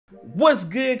What's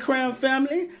good, Crown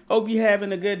family? Hope you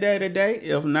having a good day today.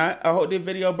 If not, I hope this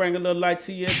video bring a little light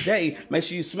to your day. Make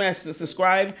sure you smash the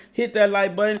subscribe, hit that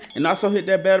like button, and also hit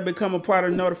that bell to become a part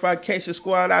of the notification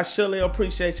squad. I surely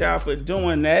appreciate y'all for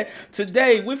doing that.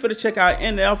 Today, we're finna check out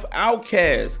NF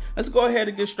Outcast. Let's go ahead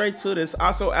and get straight to this.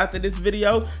 Also, after this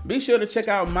video, be sure to check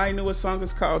out my newest song.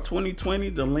 It's called 2020.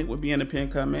 The link will be in the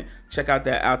pinned comment. Check out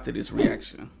that after this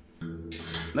reaction.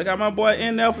 Look at my boy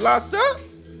NF locked up.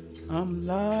 I'm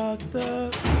locked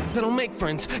up. They don't make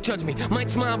friends, judge me, might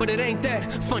smile, but it ain't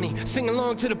that funny. Sing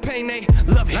along to the pain, they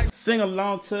love it. Sing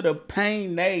along to the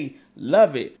pain, they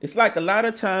love it. It's like a lot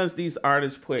of times these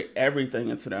artists put everything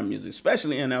into their music,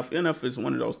 especially NF. NF is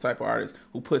one of those type of artists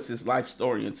who puts his life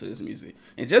story into his music.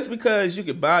 And just because you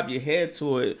can bob your head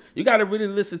to it, you got to really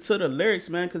listen to the lyrics,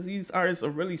 man, because these artists are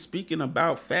really speaking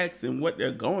about facts and what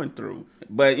they're going through.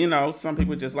 But, you know, some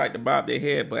people just like to bob their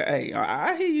head. But, hey,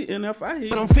 I hear you, NF, I hear you.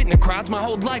 But I'm fitting the crowds my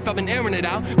whole life. I've been airing it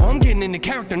out. Oh, I'm getting into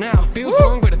character now. Feels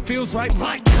wrong, but it feels right.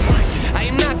 I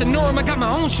am not the norm. I got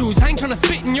my own shoes. I ain't trying to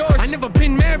fit in yours. I never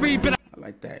been married, but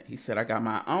like that. He said, I got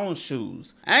my own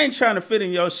shoes. I ain't trying to fit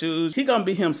in your shoes. He gonna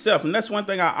be himself. And that's one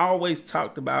thing I always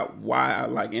talked about why I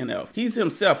like NF. He's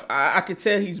himself. I could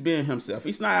tell he's being himself.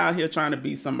 He's not out here trying to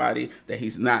be somebody that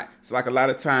he's not. It's like a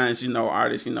lot of times, you know,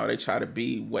 artists, you know, they try to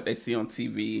be what they see on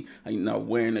TV, you know,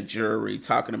 wearing a jewelry,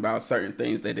 talking about certain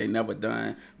things that they never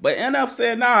done. But NF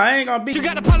said, nah, I ain't gonna be. You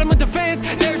got a problem with the fans?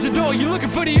 There's the door. You looking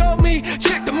for the old me?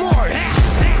 Check the more.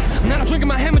 I'm not drinking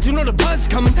my hand, but you know the buzz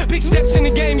coming. Big steps in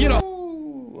the game, you know.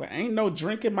 Ain't no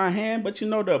drink in my hand, but you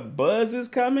know the buzz is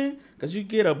coming, because you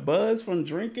get a buzz from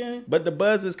drinking, but the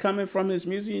buzz is coming from his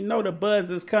music. You know the buzz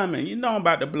is coming. You know I'm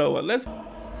about to blow up.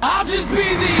 I'll just be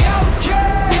the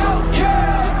outcast.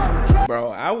 Bro,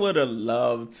 I would have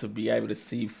loved to be able to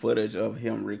see footage of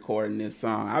him recording this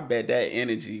song. I bet that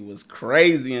energy was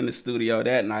crazy in the studio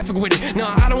that night. No,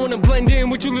 I don't want to blend in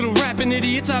with you little rapping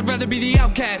idiots. I'd rather be the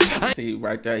outcast. See,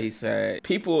 right there, he said,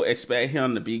 people expect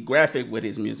him to be graphic with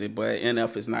his music, but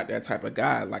NF is not that type of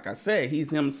guy. Like I said,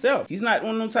 he's himself. He's not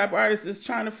one of them type of artists that's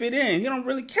trying to fit in. He don't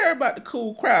really care about the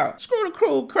cool crowd. Screw the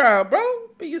cool crowd, bro.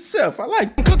 Be yourself. I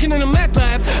like I'm cooking in a meth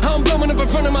lab. I'm blowing up in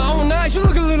front of my own eyes. You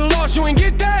look a little lost, you ain't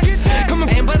get that. Come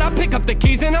on, but I pick up the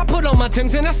keys and I put on my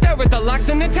Timbs and I stare at the locks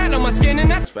and the tat on my skin,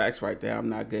 and that's facts right there. I'm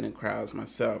not good in crowds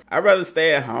myself. I'd rather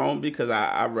stay at home because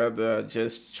I'd rather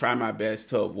just try my best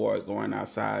to avoid going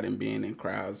outside and being in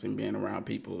crowds and being around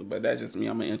people. But that's just me.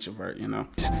 I'm an introvert, you know.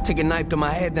 Take a knife to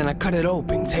my head, then I cut it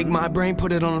open. Take my brain,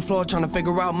 put it on the floor, trying to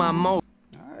figure out my mode.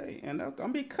 And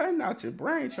don't be cutting out your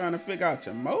brain trying to figure out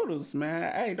your motives,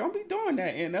 man. Hey, don't be doing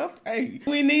that, NF. Hey,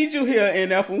 we need you here,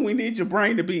 NF, and we need your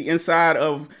brain to be inside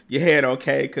of your head,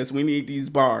 okay? Because we need these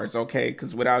bars, okay?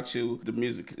 Because without you, the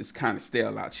music is kind of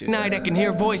stale out here. Night I can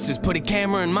hear voices, put a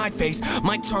camera in my face.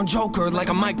 Might turn Joker like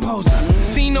a Mike Post.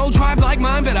 See no drive like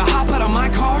mine, better hop out of my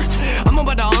car. I'm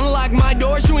about to unlock my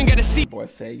doors, you ain't gotta see. Boy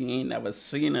say you ain't never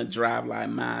seen a drive like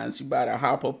mine. You better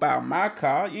hop up out my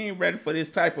car. You ain't ready for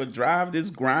this type of drive, this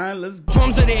grind. Let's go.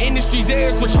 Drums of the industry's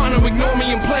heirs for trying to ignore me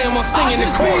and play them while singing the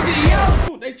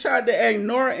chorus. They tried to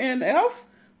ignore NF?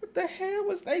 What the hell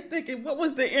was they thinking? What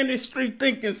was the industry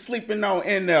thinking sleeping on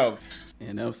NF?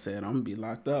 NF said, I'm gonna be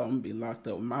locked up. I'm gonna be locked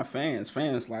up with my fans.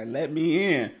 Fans like, let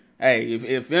me in. Hey,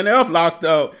 if NF locked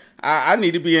up, I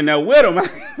need to be in there with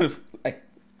him. Like,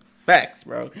 facts,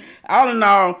 bro. All in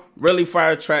all, really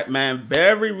fire track, man.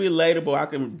 Very relatable. I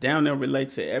can down there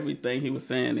relate to everything he was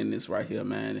saying in this right here,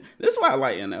 man. This is why I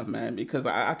like NF, man, because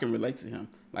I can relate to him.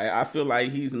 Like, I feel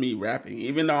like he's me rapping.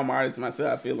 Even though I'm an artist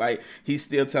myself, I feel like he's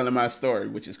still telling my story,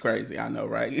 which is crazy. I know,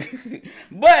 right?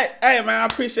 But, hey, man, I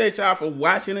appreciate y'all for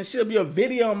watching. There should be a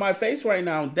video on my face right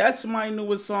now. That's my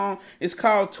newest song. It's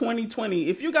called 2020.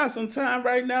 If you got some time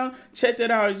right now, check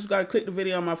that out. You just got to click the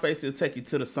video on my face. It'll take you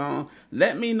to the song.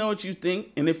 Let me know what you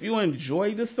think. And if you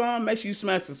enjoy the song, make sure you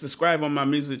smash the subscribe on my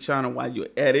music channel while you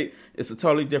edit. It's a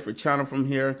totally different channel from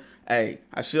here. Hey,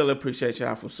 I surely appreciate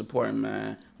y'all for supporting,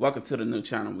 man. Welcome to the new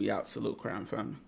channel. We out. Salute, Crown family.